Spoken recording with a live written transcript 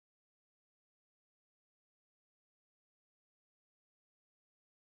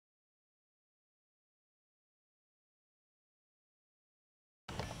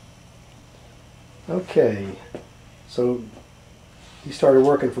Okay, so you started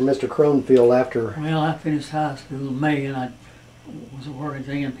working for Mr. Cronfield after... Well, I finished high school in May, and I was working at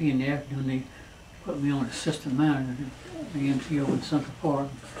the AMP in the afternoon. They put me on assistant manager at the AMP over in Central Park.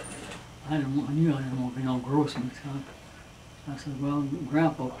 I knew I didn't want to be no grocery. So I said, well,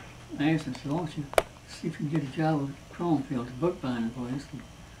 Grandpa asked me, said, why don't you see if you can get a job with Cronfield, the bookbinding place, and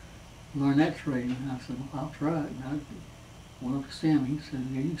learn that trade. And I said, well, I'll try it. And I went up to see him. He said,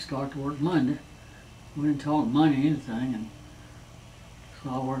 yeah, you can start to work Monday. We didn't talk money or anything, and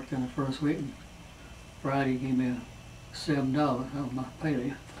so I worked in the first week. And Friday he gave me $7. That was my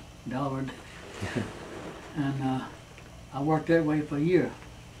payday, $1. And I worked that way for a year.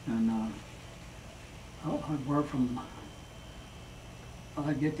 And I'd work from,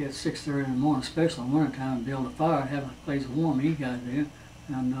 I'd get there at 6:30 in the morning, especially in winter time, build a fire, have a place warm when he got there.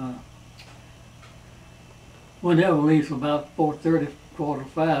 And we'd never leave till about 4:30,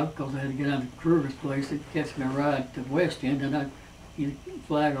 4:45, because I had to get out to Kruger's place to catch me a ride to the West End, and I'd either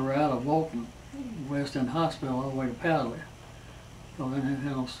flag a route or walk from West End Hospital all the way to Powderly. Because I didn't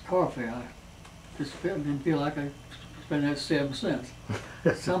have no car fare. I just didn't feel like I spent that 7 cents.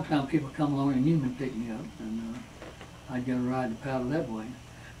 Sometimes people come along and Newman pick me up, and I'd get a ride to Powderly that way.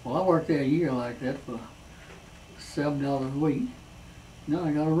 Well, I worked there a year like that for $7 a week. Then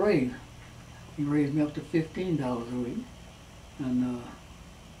I got a raise. He raised me up to $15 a week. And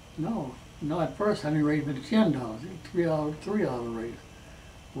no, at first I didn't raise me to $10, $3 raise.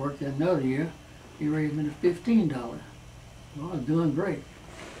 Worked there another year, he raised me to $15. Well, I was doing great.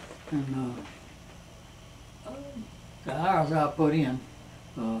 And the hours I put in,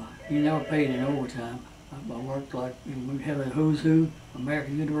 he never paid any overtime. I worked like, we had a who's who,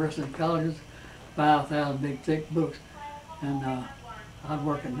 American University colleges, 5,000 big thick books. And I'd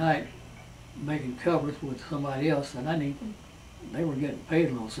work at night making covers with somebody else, and they were getting paid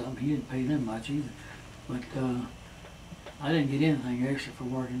a little something. He didn't pay them much either. But I didn't get anything extra for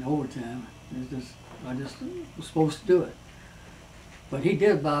working overtime. I just was supposed to do it. But he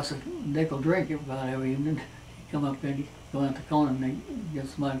did buy us a nickel drink about every evening. He'd come up there, he'd go out the corner and he'd get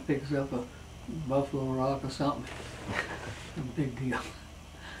somebody to pick us up a Buffalo Rock or something. A big deal.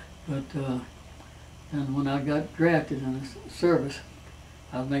 But and when I got drafted in the service,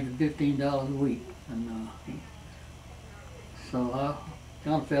 I was making $15 a week. And so I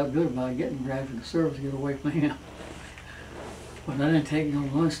kind of felt good about getting drafted in the service to get away from him. But I didn't take no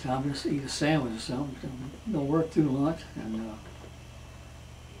lunchtime, just eat a sandwich or something. Go work through lunch. And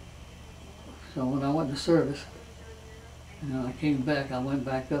so when I went to service, and I came back, I went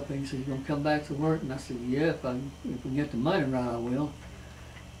back up and he said, you gonna come back to work? And I said, yeah, if we get the money right, I will.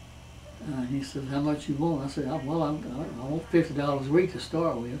 He said, how much you want? I said, well, I want $50 a week to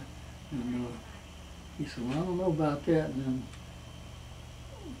start with. And he said, well, I don't know about that. And then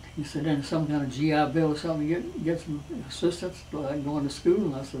he said, then some kind of GI Bill or something, get some assistance like going to school.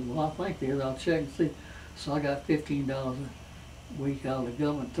 And I said, well, I think there is. I'll check and see. So I got $15 a week out of the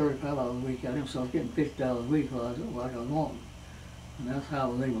government, $35 a week out of him. So I was getting $50 a week like I was wanting. And that's how I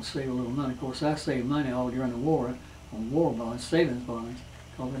was able to save a little money. Of course, I saved money all during the war on war bonds, savings bonds.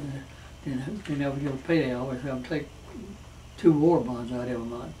 Because they never get a payday. I always have to take 2 war bonds out every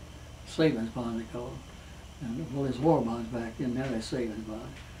month. Savings bonds, they call them. And, well, there's war bonds back then, now they're savings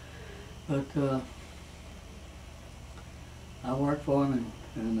bonds. But I worked for him,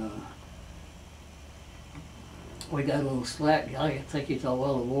 and we got a little slack. I think he thought,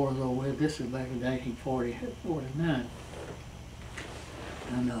 well, the war's over with. This is back in 1949.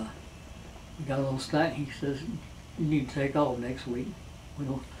 And we got a little slack. He says, you need to take off next week. We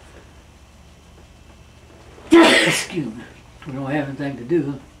don't, excuse me, we don't have anything to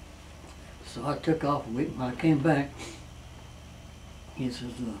do. So I took off a week. When I came back, he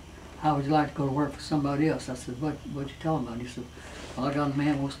says, how would you like to go to work for somebody else? I said, what you talking about? He said, well, I got a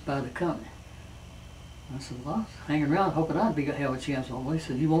man who wants to buy the company. I said, well, I was hanging around hoping I'd have a chance on it. He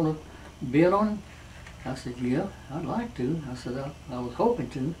said, you want to bid on it? I said, yeah, I'd like to. I said, I was hoping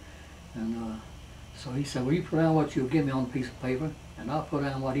to. And so he said, well, you put down what you'll give me on a piece of paper, and I'll put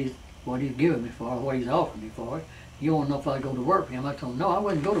down what he's giving me for, what he's offering me for it. You want to know if I'd go to work for him? I told him, no, I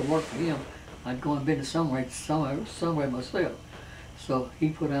wouldn't go to work for him. I'd go and business somewhere myself. So he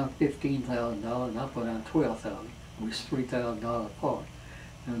put down $15,000 and I put down $12,000. It was $3,000 apart.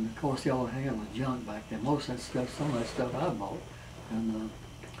 And of course they all had was junk back then. Most of that stuff, some of that stuff I bought. And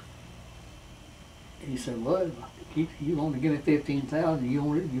he said, well, you want to give me $15,000, you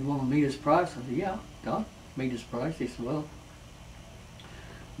want to meet his price? I said, yeah, I'll meet his price. He said, well,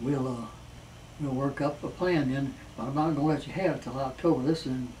 we'll work up a plan then, but I'm not going to let you have it till October. This is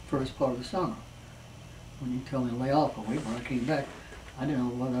in the first part of the summer. When you told me to lay off a week when I came back. I didn't know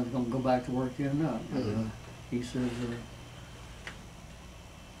whether I was going to go back to work there or not. Mm-hmm. He says,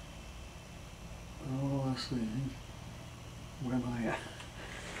 oh, let's see, where am I at?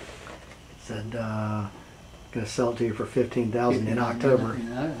 Said, gonna sell it to you for $15,000 in October.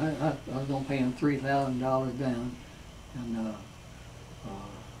 And I was going to pay him $3,000 down, and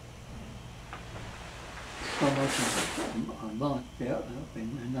so much a month, yeah,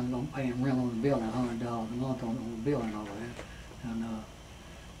 and I'm going to pay him rent on the building, $100 a month on the building over there. And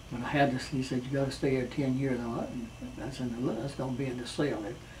but I had this. He said, you got to stay here 10 years. That's going to be in the sale.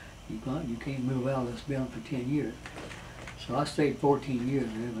 You can't move out of this building for 10 years. So I stayed 14 years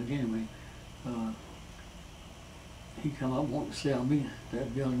there. But anyway, he come up wanting to sell me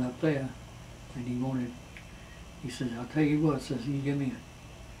that building up there, and he says, I'll tell you what, says, you give me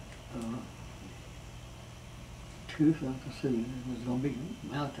two, let's see, it was going to be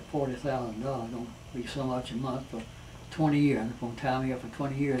out to $40,000, going to be so much a month for 20 years. They're going to tie me up for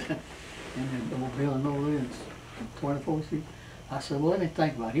 20 years. And then the old building over there in 24th Street. I said, well, let me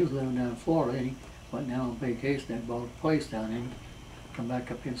think about it. He was living down in Florida, and he went down on vacation and bought a place down there. Come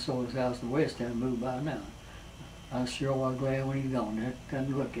back up here and sold his house in the West End and moved by now. I sure was glad when he's gone there.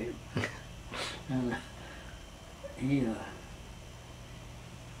 Couldn't look at him. And he,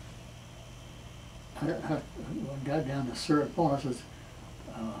 I got down to a certain point. I says,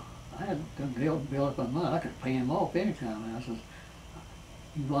 I had to build up my money. I could pay him off anytime. And I says,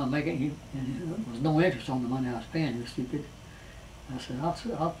 you want to make it? There was no interest on the money I was paying. You stupid. I said,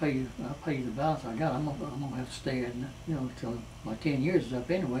 I'll pay you the balance I got. I'm gonna have to stay in, until my 10 years is up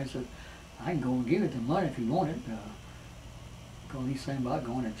anyway. So I can go and give it the money if you want it. Because he's saying about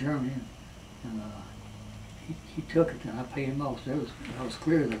going to Germany, and he took it, and I paid him off. So I was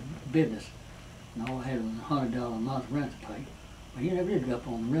clear of the business. And all I had was $100 a month rent to pay. But he never did go up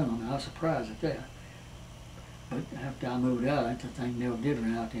on the rent on me. I was surprised at that. But after I moved out, the thing never did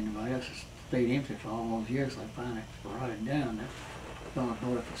rent out to anybody else. It stayed empty for all those years. So I finally brought it down. I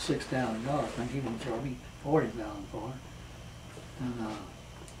bought it for $6,000. I think he was charging me $40,000 for it. And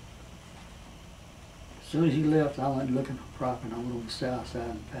as soon as he left, I went looking for property on the south side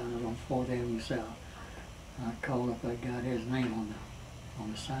and found it on 4th Avenue South. And I called up that guy, had his name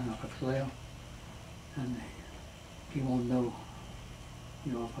on the sign up for sale. And he wanted to know,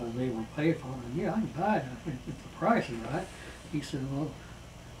 if I was able to pay for it. And yeah, I can buy it if the price is right. He said, well,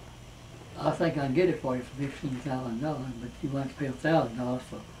 I think I can get it for you for $15,000, but you want to pay $1,000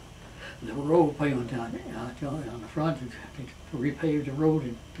 for the road payment down there, on the front to repave the road,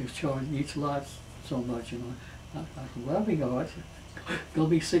 and to charge each lot so much. I said, well, that'll be all right. It'll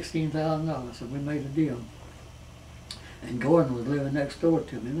be $16,000. So we made a deal. And Gordon was living next door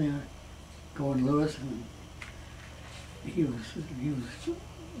to me then. Gordon Lewis, and he was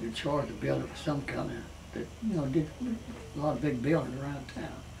in charge of building for some company that did a lot of big buildings around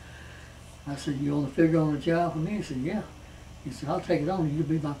town. I said, you want to figure on a job for me? He said, yeah. He said, I'll take it on. You'll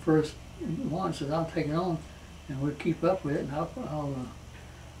be my first one. He said, I'll take it on, and we'll keep up with it, and I'll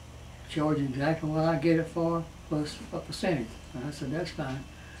charge you exactly what I get it for, plus a percentage. And I said, that's fine.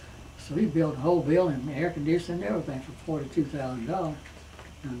 So he built the whole building, air conditioning and everything for $42,000.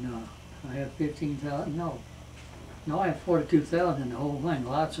 And I had $15,000. No, I had $42,000 in the whole thing,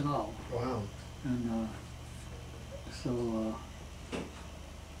 lots and all. Wow. And so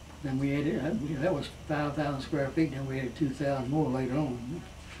then we added, that was 5,000 square feet, then we added 2,000 more later on.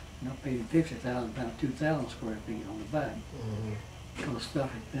 And I paid $50,000, about 2,000 square feet on the back. Mm-hmm. Because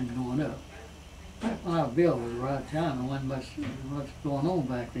stuff had been going up. Back when I built it was the right time, there wasn't much going on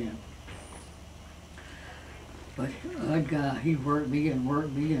back then. But that guy, he worked me and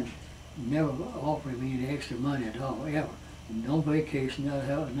never offered me any extra money at all, ever. No vacation, never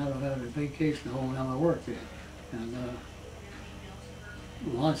had a vacation the whole time I worked there. And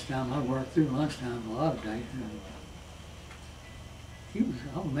lunchtime, I worked through lunchtime a lot of days. And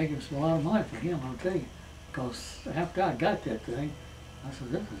I was making a lot of money for him, I'll tell you. Because after I got that thing, I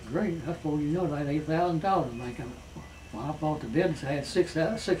said, this is great. Before you know it, I had $8,000 making. When I bought the business, I had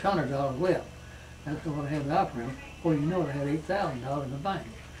 $600 left. That's what I had to operate. Before you know it, I had $8,000 in the bank.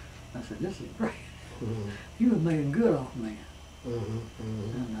 I said, this is great. Mm-hmm. He was making good off me. Mm-hmm.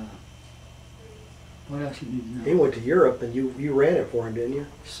 Mm-hmm. And what else you need to know? He went to Europe, and you ran it for him, didn't you?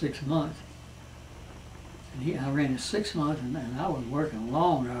 6 months. And I ran it 6 months, and I was working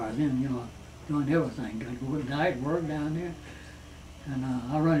long hours then, doing everything. Good night work down there. And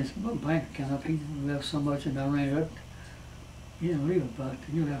I run his bank account up. He left so much, and I ran it up. He didn't leave about,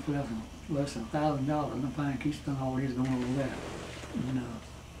 less than $1,000 in the bank. He spent all his going over that. And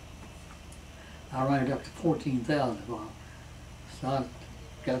I ran it up to $14,000 for him. So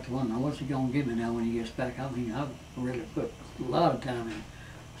got to wonder, what's he gonna give me now when he gets back? I mean, I've really put a lot of time in.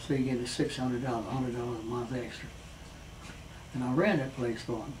 So he gave me $600, $100 a month extra. And I ran that place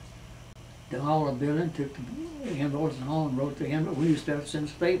for him. Done all the billing, took the invoices home, wrote the invoice. We used to have to send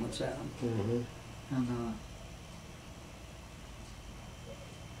statements out. Mm-hmm. And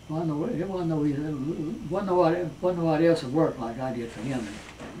it wasn't nobody else would work like I did for him.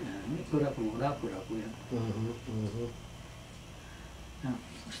 And he put up with what I put up with. Mm-hmm. Mm-hmm. Now,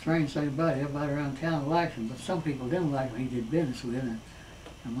 the strange thing about it, everybody around town liked him, but some people didn't like him. He did business with,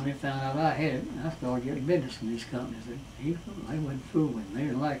 and when they found out I had it, I started getting business from these companies. They wouldn't fool with him. They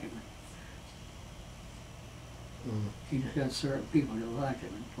didn't like him. Mm. He just had certain people that liked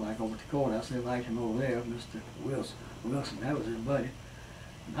him. Like over at the courthouse, they liked him over there, Mr. Wilson, that was his buddy.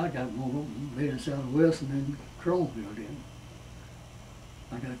 And I got more business out of Wilson than Croneville did.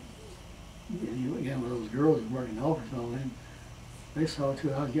 I got, with those girls that work in the office and all that, they saw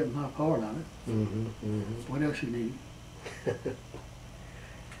too I was getting my part of it. Mm-hmm. Mm-hmm. What else you need?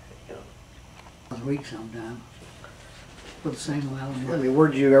 I was weak sometimes. But the same amount of I money. mean,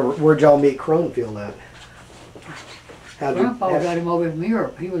 where'd y'all meet Cronenfield at? Grandpa got him over from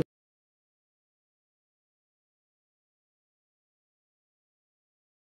Europe. He was